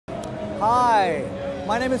Hi,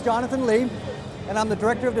 my name is Jonathan Lee, and I'm the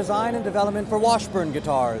Director of Design and Development for Washburn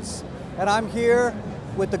Guitars. And I'm here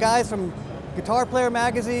with the guys from Guitar Player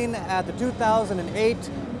Magazine at the 2008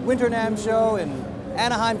 Winter NAMM show in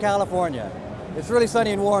Anaheim, California. It's really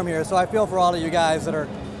sunny and warm here, so I feel for all of you guys that are,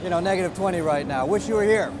 negative 20 right now. Wish you were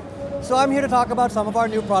here. So I'm here to talk about some of our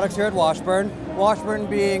new products here at Washburn. Washburn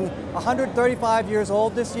being 135 years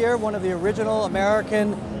old this year, one of the original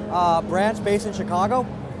American brands based in Chicago.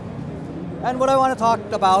 And what I want to talk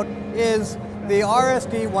about is the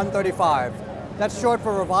RSD135. That's short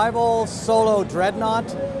for Revival Solo Dreadnought.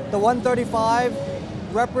 The 135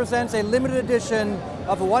 represents a limited edition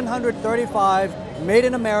of the 135 Made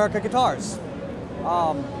in America guitars.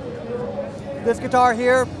 This guitar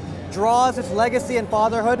here draws its legacy and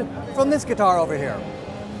fatherhood from this guitar over here.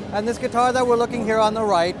 And this guitar that we're looking here on the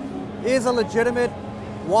right is a legitimate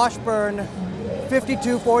Washburn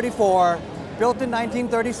 5244, built in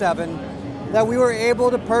 1937, that we were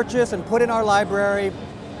able to purchase and put in our library.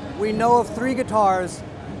 We know of 3 guitars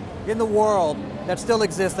in the world that still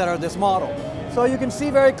exist that are this model. So you can see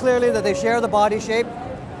very clearly that they share the body shape.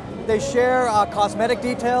 They share cosmetic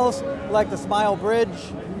details like the smile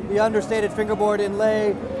bridge, the understated fingerboard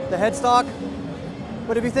inlay, the headstock.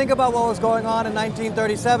 But if you think about what was going on in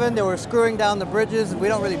 1937, they were screwing down the bridges, and we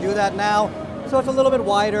don't really do that now. So it's a little bit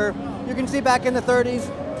wider. You can see back in the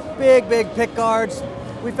 30s, big pick guards.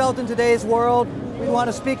 We felt in today's world, we want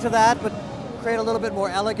to speak to that, but create a little bit more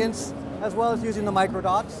elegance, as well as using the micro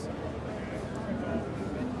dots.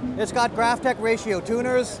 It's got Graphtec ratio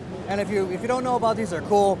tuners, and if you don't know about these, they're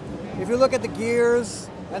cool. If you look at the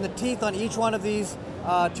gears and the teeth on each one of these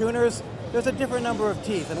tuners, there's a different number of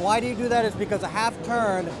teeth. And why do you do that? Is because a half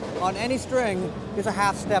turn on any string is a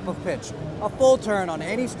half step of pitch. A full turn on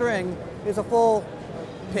any string is a full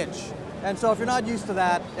pitch. And so if you're not used to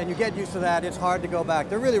that, and you get used to that, it's hard to go back.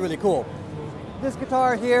 They're really cool. This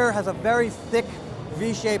guitar here has a very thick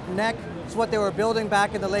V-shaped neck. It's what they were building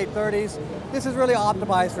back in the late 30s. This is really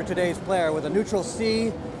optimized for today's player with a neutral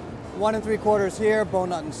C, 1 3/4 here, bone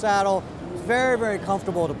nut and saddle. It's very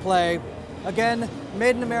comfortable to play. Again,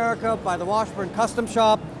 made in America by the Washburn Custom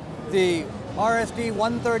Shop, the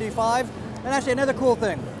RSD135. And actually another cool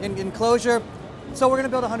thing, in enclosure, so we're going to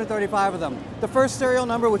build 135 of them. The first serial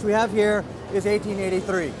number, which we have here, is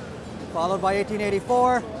 1883, followed by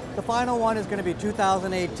 1884. The final one is going to be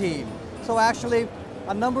 2018. So actually,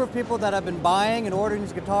 a number of people that have been buying and ordering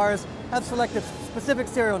these guitars have selected specific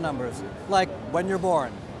serial numbers, like when you're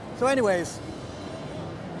born. So anyways,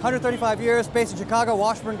 135 years, based in Chicago,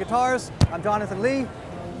 Washburn Guitars. I'm Jonathan Lee,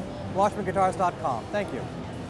 WashburnGuitars.com. Thank you.